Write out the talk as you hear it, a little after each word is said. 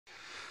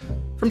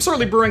From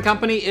Surly Brewing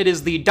Company, it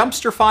is the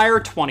Dumpster Fire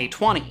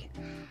 2020.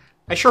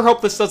 I sure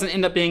hope this doesn't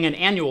end up being an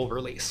annual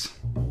release.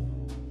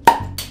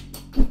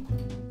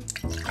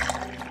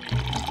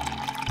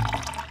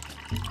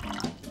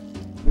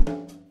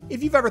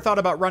 If you've ever thought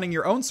about running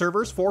your own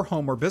servers for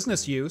home or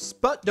business use,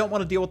 but don't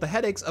want to deal with the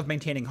headaches of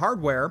maintaining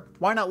hardware,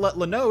 why not let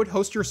Linode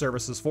host your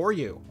services for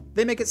you?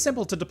 They make it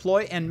simple to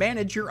deploy and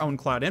manage your own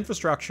cloud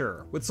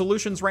infrastructure, with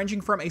solutions ranging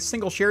from a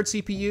single shared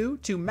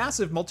CPU to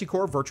massive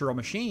multi-core virtual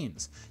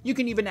machines. You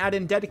can even add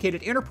in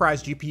dedicated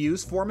enterprise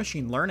GPUs for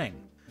machine learning.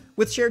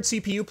 With shared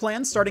CPU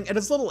plans starting at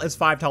as little as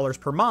 $5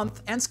 per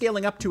month and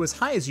scaling up to as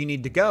high as you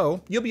need to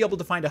go, you'll be able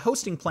to find a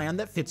hosting plan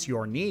that fits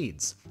your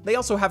needs. They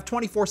also have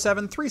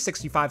 24/7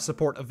 365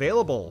 support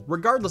available,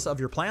 regardless of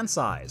your plan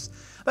size.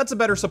 That's a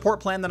better support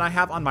plan than I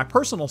have on my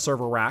personal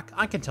server rack,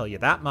 I can tell you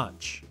that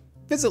much.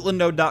 Visit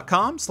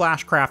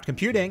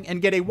linode.com/craftcomputing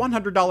and get a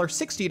 $100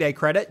 60-day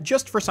credit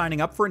just for signing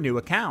up for a new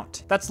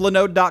account. That's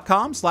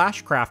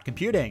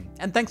linode.com/craftcomputing.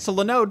 And thanks to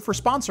Linode for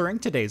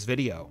sponsoring today's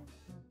video.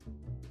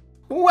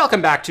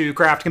 Welcome back to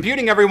Craft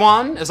Computing,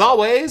 everyone. As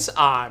always,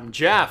 I'm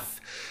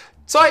Jeff.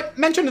 So I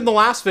mentioned in the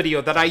last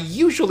video that I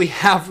usually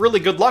have really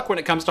good luck when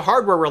it comes to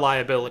hardware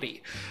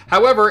reliability.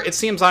 However, it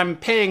seems I'm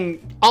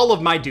paying all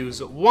of my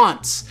dues at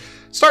once.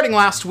 Starting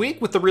last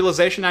week with the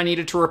realization I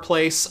needed to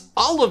replace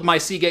all of my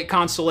Seagate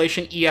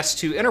Constellation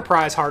ES2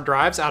 Enterprise hard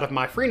drives out of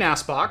my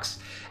TrueNAS box,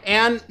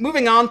 and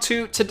moving on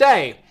to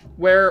today,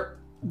 where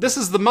this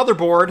is the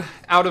motherboard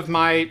out of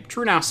my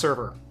TrueNAS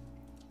server.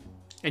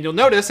 And you'll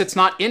notice it's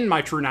not in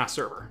my TrueNAS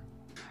server.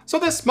 So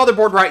this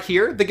motherboard right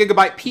here, the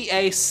Gigabyte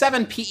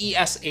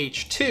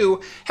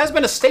PA7PESH2, has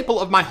been a staple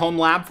of my home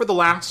lab for the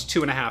last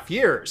 2.5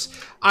 years.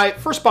 I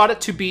first bought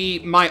it to be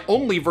my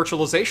only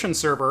virtualization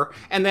server,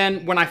 and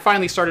then when I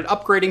finally started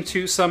upgrading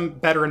to some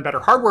better and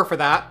better hardware for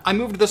that, I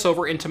moved this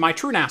over into my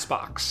TrueNAS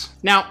box.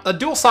 Now, a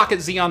dual-socket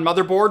Xeon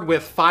motherboard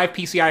with 5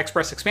 PCI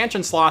Express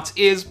expansion slots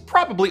is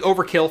probably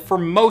overkill for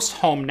most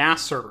home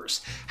NAS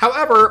servers.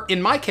 However,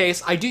 in my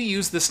case, I do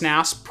use this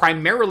NAS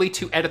primarily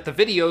to edit the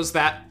videos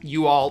that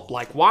you all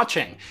like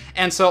watching,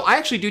 and so I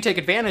actually do take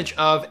advantage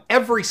of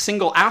every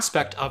single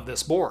aspect of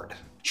this board.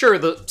 Sure,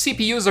 the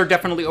CPUs are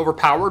definitely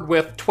overpowered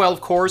with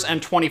 12 cores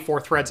and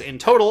 24 threads in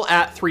total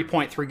at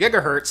 3.3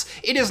 GHz.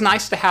 It is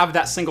nice to have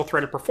that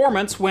single-threaded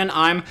performance when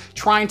I'm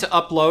trying to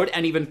upload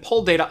and even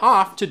pull data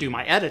off to do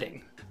my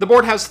editing. The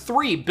board has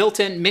 3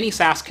 built-in mini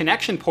SAS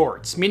connection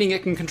ports, meaning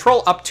it can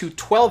control up to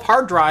 12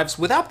 hard drives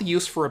without the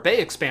use for a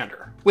bay expander.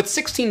 With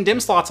 16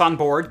 DIMM slots on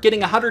board,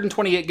 getting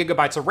 128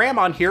 GB of RAM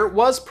on here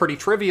was pretty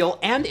trivial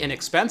and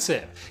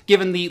inexpensive,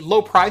 given the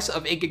low price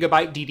of 8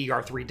 GB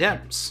DDR3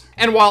 DIMMs.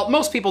 And while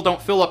most people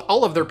don't fill up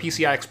all of their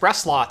PCI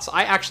Express slots,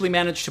 I actually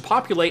managed to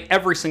populate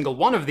every single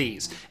one of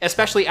these,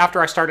 especially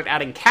after I started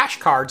adding cache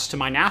cards to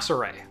my NAS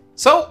array.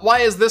 So why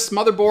is this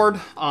motherboard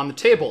on the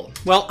table?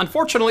 Well,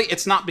 unfortunately,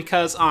 it's not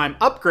because I'm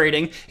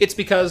upgrading, it's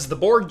because the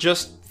board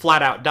just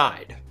flat out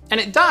died. And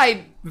it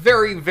died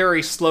very,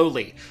 very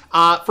slowly.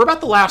 For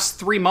about the last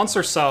 3 months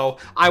or so,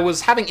 I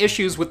was having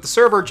issues with the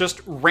server just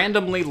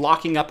randomly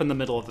locking up in the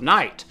middle of the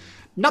night.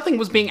 Nothing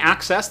was being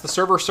accessed, the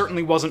server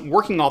certainly wasn't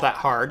working all that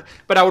hard,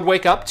 but I would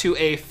wake up to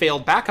a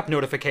failed backup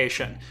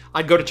notification.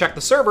 I'd go to check the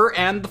server,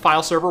 and the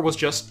file server was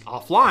just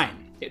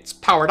offline. It's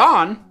powered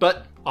on,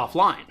 but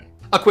offline.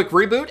 A quick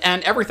reboot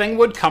and everything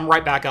would come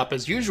right back up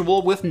as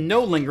usual with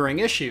no lingering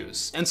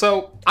issues, and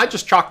so I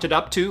just chalked it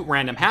up to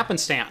random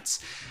happenstance.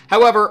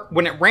 However,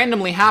 when it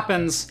randomly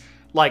happens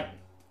like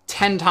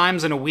 10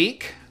 times in a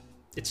week,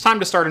 it's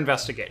time to start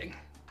investigating.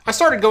 I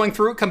started going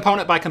through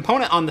component by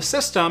component on the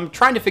system,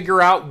 trying to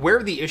figure out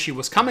where the issue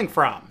was coming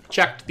from.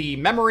 Checked the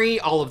memory,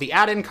 all of the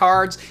add-in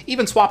cards,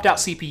 even swapped out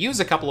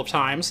CPUs a couple of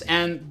times,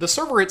 and the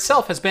server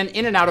itself has been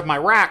in and out of my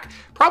rack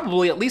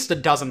probably at least a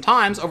dozen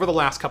times over the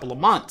last couple of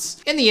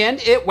months. In the end,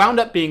 it wound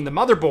up being the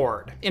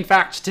motherboard. In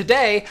fact,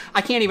 today,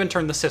 I can't even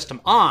turn the system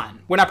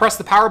on. When I press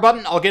the power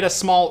button, I'll get a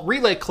small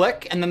relay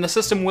click, and then the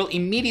system will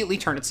immediately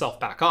turn itself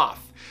back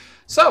off.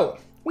 So,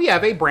 we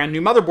have a brand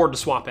new motherboard to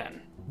swap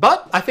in.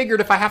 But I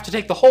figured if I have to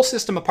take the whole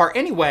system apart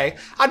anyway,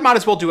 I might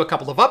as well do a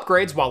couple of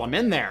upgrades while I'm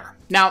in there.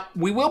 Now,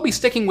 we will be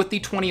sticking with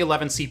the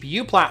 2011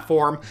 CPU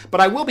platform,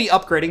 but I will be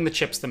upgrading the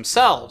chips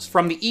themselves,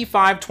 from the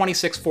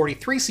E5-2643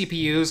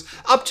 CPUs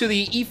up to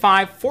the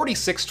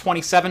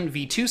E5-4627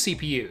 V2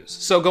 CPUs,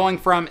 so going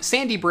from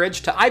Sandy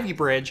Bridge to Ivy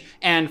Bridge,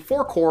 and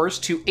 4 cores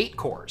to 8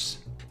 cores.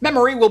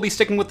 Memory will be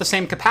sticking with the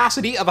same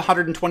capacity of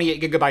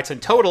 128 GB in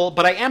total,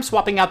 but I am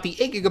swapping out the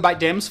 8 GB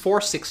DIMMs for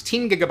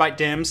 16 GB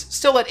DIMMs,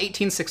 still at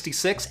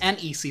 1866 and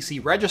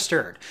ECC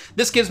registered.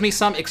 This gives me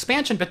some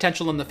expansion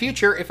potential in the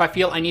future if I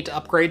feel I need to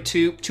upgrade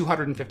to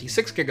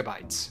 256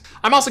 GB.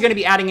 I'm also going to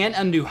be adding in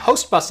a new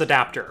host bus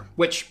adapter,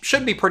 which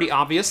should be pretty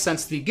obvious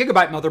since the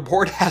Gigabyte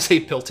motherboard has a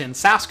built-in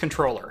SAS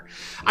controller.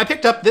 I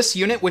picked up this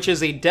unit, which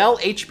is a Dell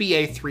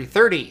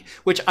HBA330,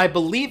 which I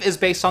believe is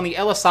based on the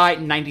LSI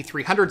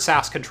 9300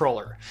 SAS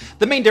controller.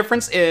 The main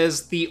difference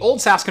is the old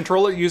SAS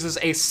controller uses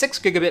a 6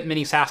 gigabit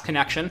mini SAS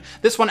connection.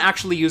 This one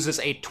actually uses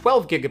a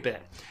 12 gigabit.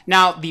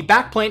 Now, the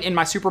backplane in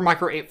my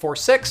Supermicro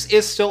 846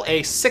 is still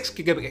a 6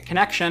 gigabit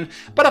connection,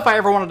 but if I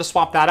ever wanted to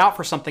swap that out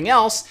for something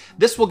else,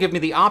 this will give me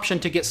the option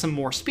to get some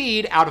more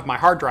speed out of my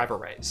hard drive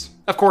arrays.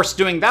 Of course,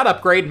 doing that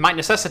upgrade might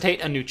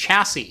necessitate a new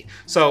chassis,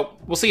 so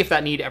we'll see if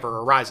that need ever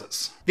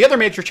arises. The other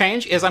major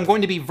change is I'm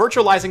going to be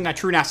virtualizing my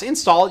TrueNAS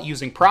install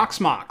using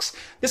Proxmox.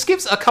 This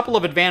gives a couple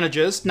of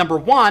advantages. Number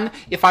one,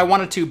 if I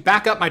wanted to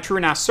back up my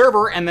TrueNAS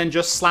server and then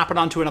just slap it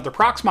onto another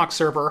Proxmox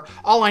server,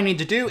 all I need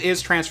to do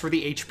is transfer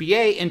the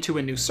HBA into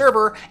a new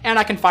server, and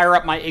I can fire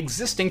up my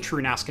existing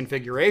TrueNAS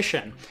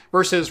configuration.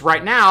 Versus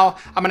right now,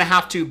 I'm going to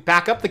have to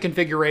back up the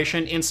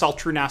configuration, install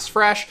TrueNAS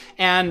fresh,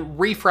 and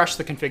refresh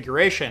the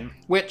configuration,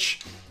 which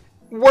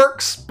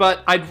works,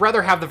 but I'd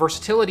rather have the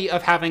versatility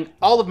of having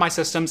all of my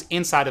systems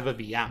inside of a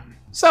VM.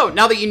 So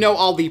now that you know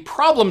all the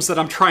problems that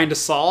I'm trying to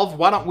solve,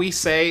 why don't we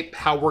say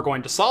how we're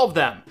going to solve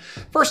them?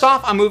 First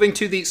off, I'm moving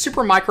to the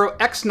Supermicro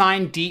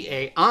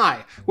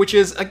X9DAI, which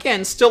is,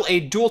 again, still a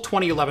dual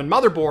 2011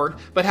 motherboard,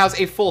 but has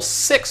a full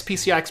 6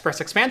 PCI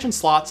Express expansion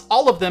slots,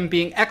 all of them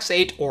being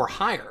X8 or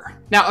higher.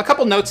 Now, a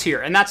couple notes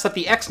here, and that's that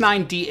the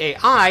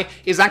X9DAI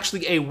is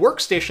actually a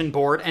workstation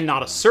board and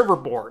not a server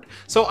board,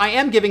 so I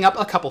am giving up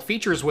a couple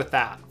features with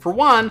that. For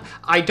one,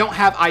 I don't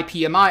have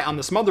IPMI on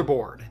this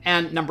motherboard,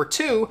 and number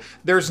two,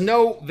 there's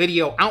no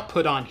video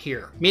output on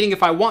here, meaning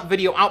if I want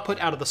video output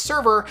out of the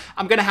server,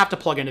 I'm going to have to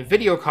plug in a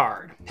video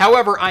card.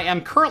 However, I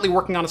am currently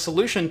working on a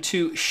solution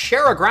to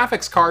share a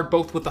graphics card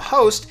both with the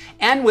host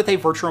and with a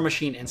virtual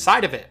machine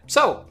inside of it,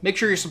 so make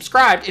sure you're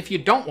subscribed if you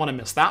don't want to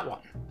miss that one.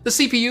 The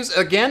CPUs,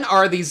 again,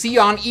 are the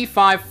Xeon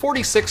E5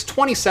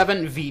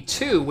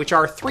 4627V2, which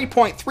are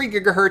 3.3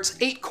 GHz,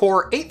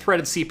 8-core,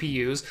 8-threaded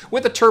CPUs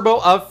with a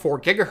turbo of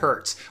 4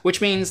 GHz, which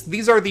means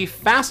these are the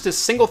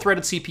fastest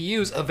single-threaded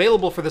CPUs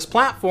available for this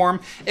platform,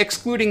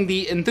 excluding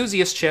the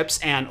enthusiast chips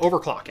and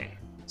overclocking.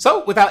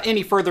 So, without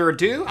any further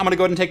ado, I'm going to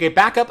go ahead and take a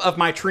backup of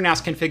my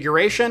TrueNAS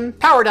configuration,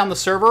 power down the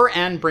server,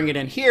 and bring it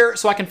in here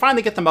so I can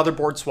finally get the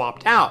motherboard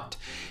swapped out.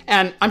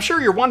 And I'm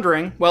sure you're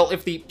wondering, well,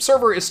 if the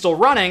server is still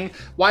running,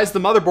 why is the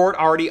motherboard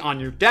already on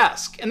your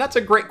desk? And that's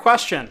a great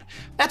question.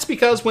 That's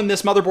because when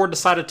this motherboard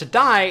decided to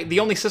die, the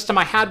only system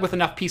I had with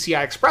enough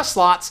PCI Express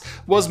slots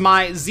was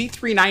my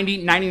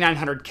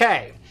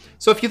Z390-9900K.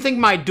 So if you think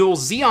my dual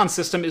Xeon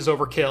system is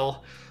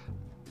overkill,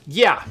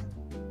 yeah.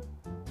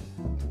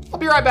 I'll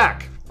be right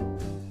back.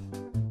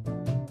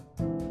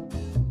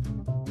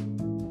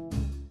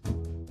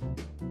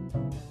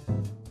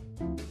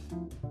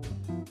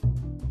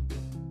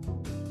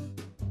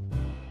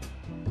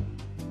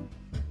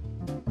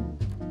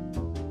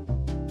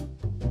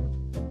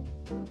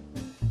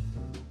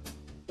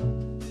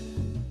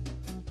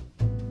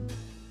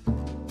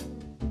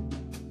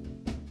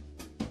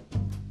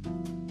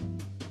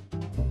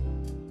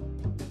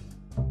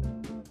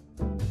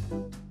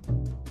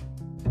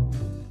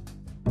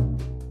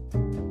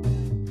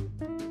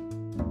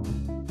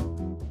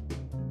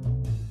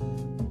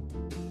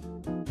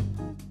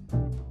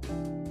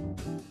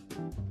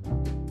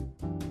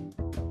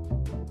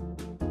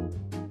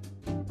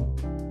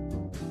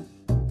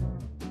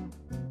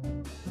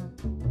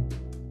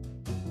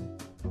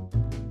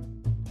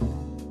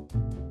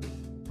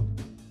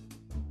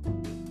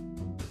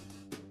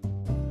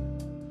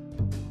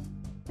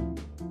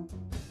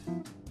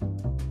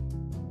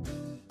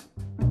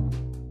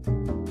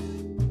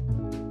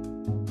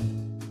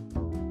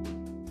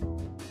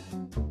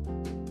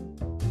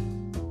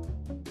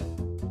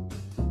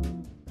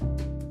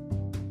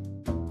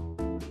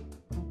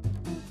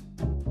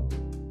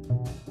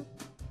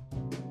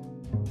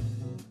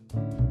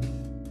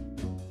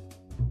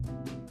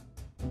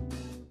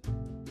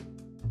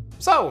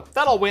 So,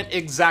 that all went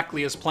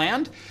exactly as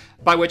planned,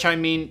 by which I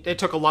mean it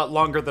took a lot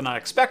longer than I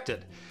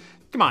expected.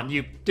 Come on,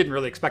 you didn't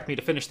really expect me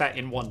to finish that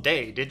in one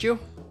day, did you?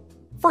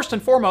 First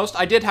and foremost,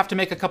 I did have to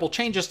make a couple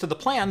changes to the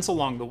plans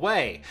along the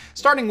way,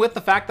 starting with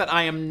the fact that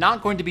I am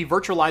not going to be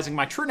virtualizing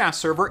my TrueNAS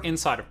server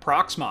inside of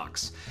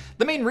Proxmox.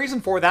 The main reason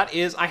for that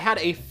is I had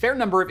a fair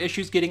number of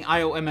issues getting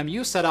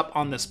IOMMU set up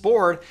on this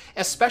board,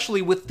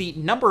 especially with the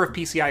number of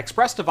PCI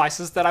Express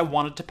devices that I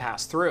wanted to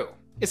pass through.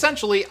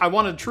 Essentially, I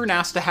wanted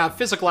TrueNAS to have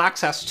physical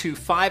access to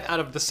 5 out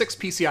of the 6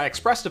 PCI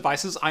Express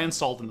devices I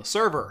installed in the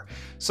server.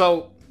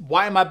 So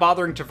why am I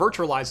bothering to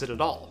virtualize it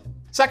at all?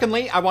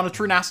 Secondly, I wanted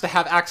TrueNAS to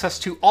have access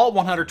to all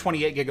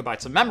 128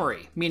 gigabytes of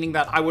memory, meaning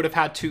that I would have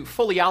had to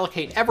fully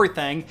allocate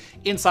everything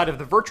inside of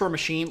the virtual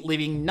machine,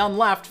 leaving none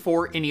left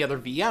for any other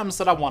VMs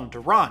that I wanted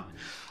to run.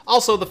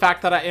 Also, the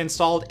fact that I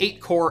installed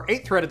 8-core,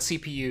 8-threaded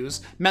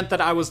CPUs meant that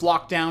I was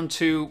locked down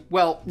to,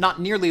 well, not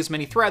nearly as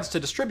many threads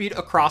to distribute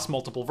across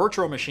multiple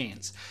virtual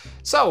machines.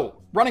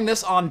 So, running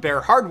this on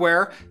bare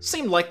hardware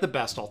seemed like the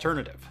best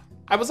alternative.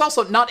 I was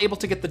also not able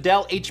to get the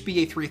Dell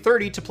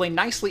HBA330 to play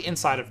nicely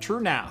inside of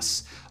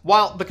TrueNAS.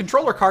 While the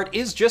controller card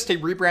is just a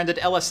rebranded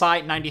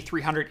LSI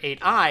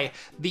 9308i,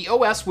 the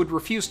OS would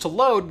refuse to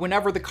load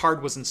whenever the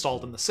card was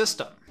installed in the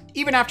system.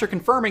 Even after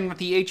confirming that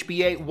the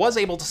HBA was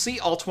able to see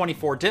all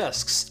 24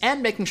 discs,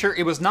 and making sure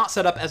it was not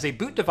set up as a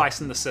boot device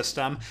in the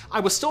system,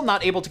 I was still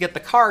not able to get the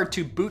card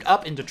to boot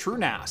up into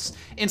TrueNAS.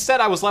 Instead,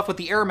 I was left with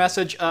the error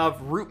message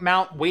of root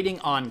mount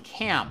waiting on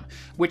CAM,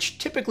 which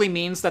typically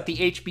means that the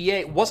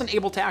HBA wasn't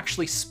able to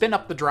actually spin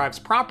up the drives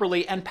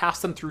properly and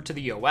pass them through to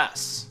the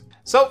OS.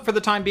 So, for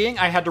the time being,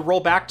 I had to roll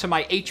back to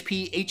my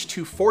HP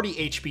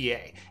H240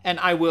 HBA, and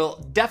I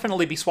will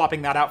definitely be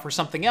swapping that out for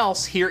something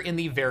else here in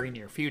the very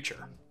near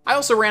future. I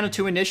also ran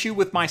into an issue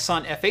with my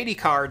Sun F80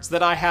 cards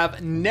that I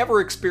have never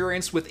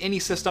experienced with any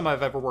system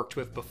I've ever worked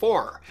with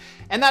before.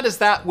 And that is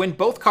that when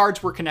both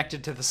cards were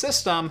connected to the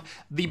system,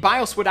 the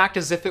BIOS would act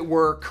as if it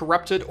were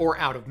corrupted or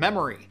out of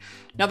memory.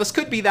 Now this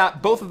could be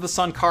that both of the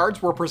Sun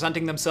cards were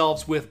presenting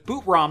themselves with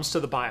boot ROMs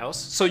to the BIOS,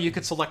 so you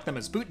could select them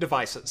as boot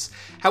devices.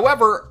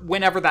 However,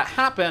 whenever that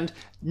happened,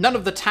 none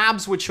of the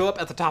tabs would show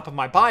up at the top of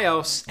my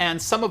BIOS, and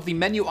some of the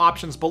menu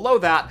options below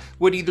that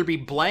would either be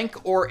blank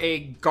or a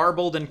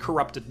garbled and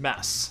corrupted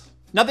mess.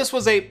 Now this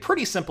was a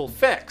pretty simple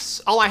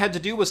fix. All I had to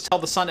do was tell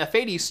the Sun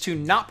F80s to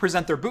not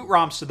present their boot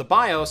ROMs to the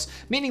BIOS,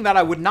 meaning that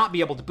I would not be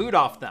able to boot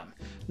off them.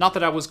 Not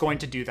that I was going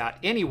to do that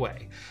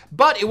anyway.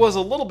 But it was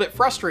a little bit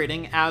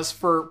frustrating, as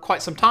for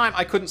quite some time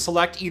I couldn't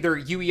select either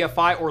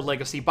UEFI or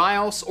Legacy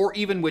BIOS, or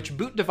even which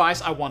boot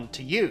device I wanted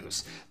to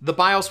use. The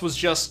BIOS was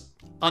just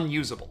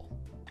unusable.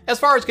 As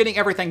far as getting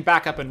everything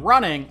back up and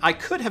running, I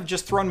could have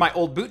just thrown my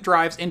old boot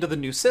drives into the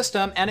new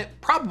system and it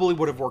probably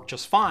would have worked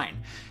just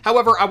fine.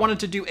 However, I wanted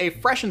to do a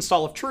fresh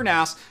install of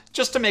TrueNAS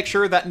just to make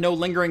sure that no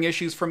lingering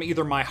issues from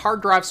either my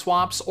hard drive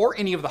swaps or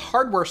any of the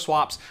hardware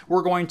swaps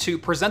were going to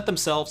present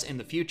themselves in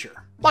the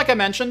future. Like I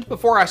mentioned,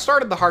 before I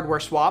started the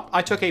hardware swap,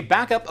 I took a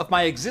backup of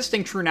my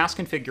existing TrueNAS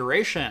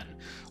configuration.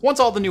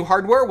 Once all the new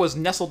hardware was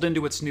nestled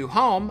into its new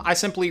home, I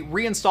simply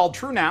reinstalled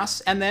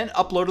TrueNAS and then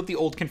uploaded the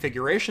old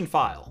configuration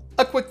file.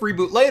 A quick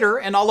reboot later,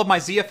 and all of my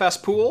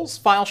ZFS pools,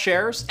 file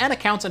shares, and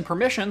accounts and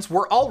permissions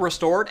were all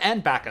restored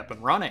and back up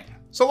and running.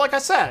 So like I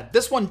said,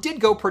 this one did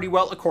go pretty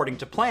well according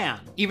to plan,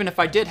 even if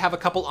I did have a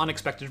couple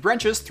unexpected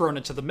wrenches thrown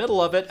into the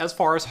middle of it as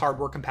far as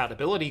hardware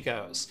compatibility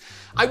goes.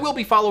 I will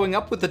be following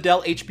up with the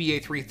Dell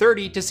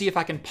HBA330 to see if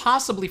I can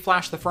possibly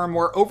flash the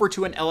firmware over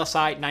to an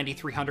LSI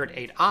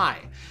 9308i.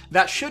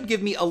 That should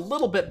give me a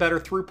little bit better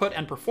throughput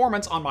and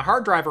performance on my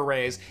hard drive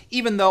arrays,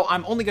 even though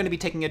I'm only going to be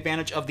taking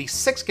advantage of the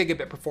 6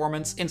 gigabit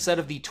performance instead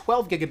of the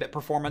 12 gigabit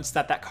performance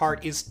that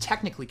card is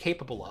technically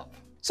capable of.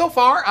 So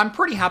far, I'm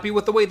pretty happy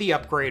with the way the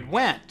upgrade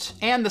went,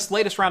 and this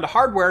latest round of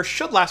hardware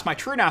should last my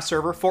TrueNAS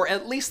server for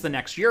at least the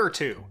next year or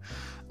two.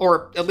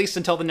 Or at least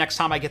until the next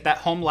time I get that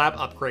home lab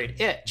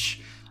upgrade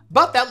itch.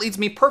 But that leads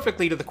me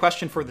perfectly to the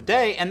question for the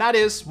day, and that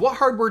is, what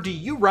hardware do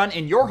you run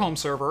in your home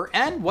server,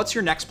 and what's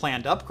your next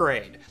planned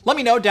upgrade? Let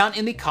me know down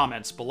in the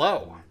comments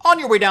below. On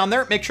your way down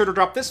there, make sure to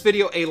drop this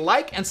video a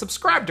like and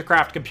subscribe to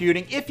Craft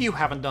Computing if you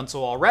haven't done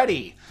so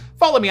already.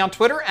 Follow me on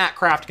Twitter at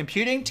Craft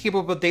Computing to keep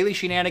up with daily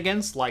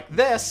shenanigans like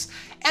this,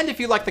 and if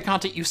you like the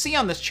content you see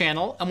on this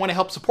channel and want to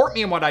help support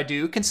me in what I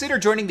do, consider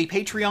joining the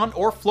Patreon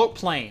or Float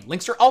Plane.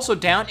 Links are also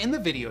down in the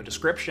video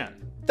description.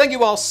 Thank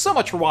you all so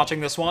much for watching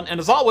this one, and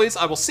as always,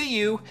 I will see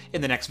you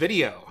in the next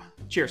video.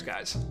 Cheers,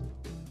 guys.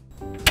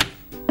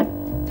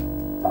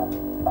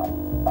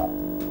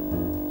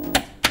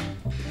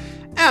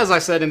 As I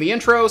said in the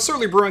intro,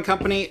 Surly Brewing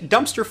Company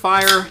Dumpster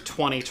Fire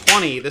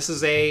 2020. This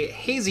is a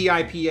Hazy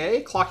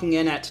IPA, clocking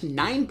in at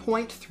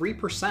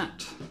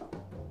 9.3%.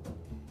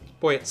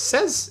 Boy, it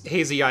says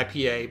Hazy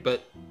IPA,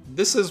 but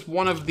this is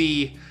one of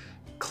the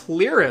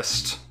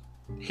clearest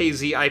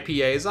Hazy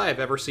IPAs I have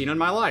ever seen in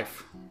my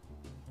life.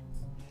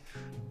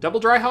 Double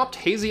dry hopped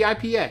Hazy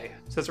IPA. It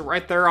says it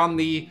right there on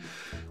the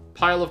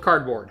pile of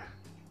cardboard.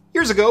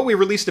 Years ago, we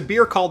released a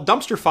beer called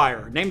Dumpster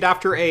Fire, named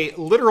after a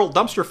literal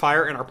dumpster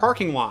fire in our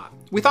parking lot.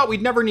 We thought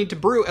we'd never need to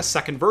brew a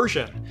second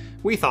version.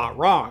 We thought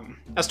wrong.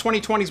 As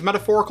 2020's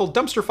metaphorical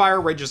dumpster fire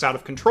rages out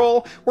of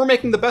control, we're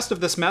making the best of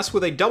this mess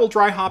with a double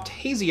dry hopped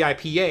Hazy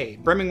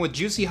IPA, brimming with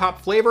juicy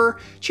hop flavor.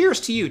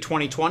 Cheers to you,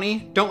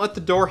 2020. Don't let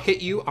the door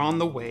hit you on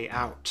the way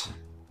out.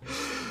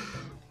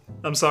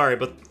 I'm sorry,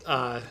 but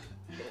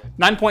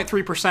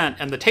 9.3%,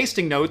 and the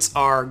tasting notes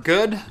are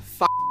good,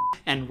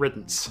 and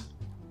riddance.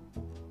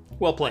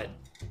 Well played.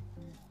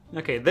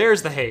 Okay,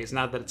 there's the haze,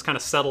 now that it's kind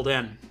of settled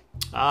in.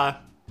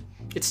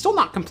 It's still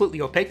not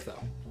completely opaque,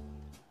 though.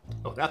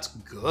 Oh, that's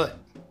good.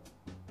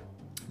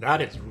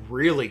 That is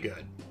really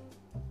good.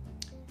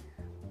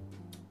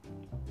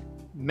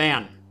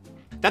 Man,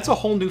 that's a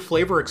whole new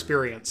flavor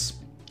experience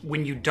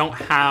when you don't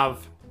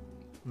have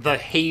the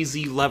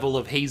hazy level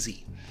of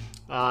hazy.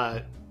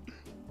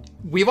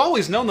 We've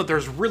always known that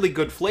there's really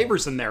good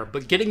flavors in there,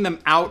 but getting them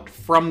out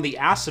from the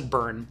acid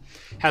burn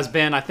has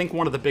been, I think,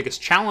 one of the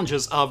biggest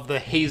challenges of the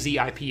Hazy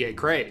IPA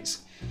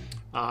craze.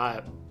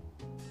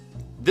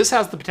 This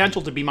has the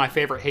potential to be my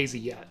favorite hazy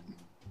yet.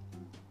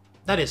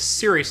 That is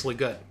seriously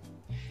good.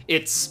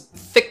 It's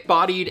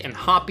thick-bodied and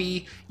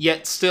hoppy,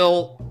 yet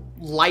still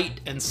light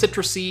and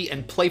citrusy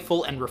and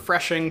playful and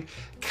refreshing,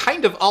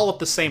 kind of all at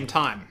the same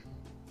time.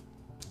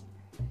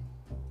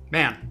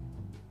 Man,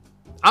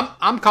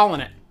 I'm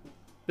calling it.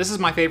 This is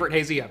my favorite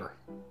hazy ever.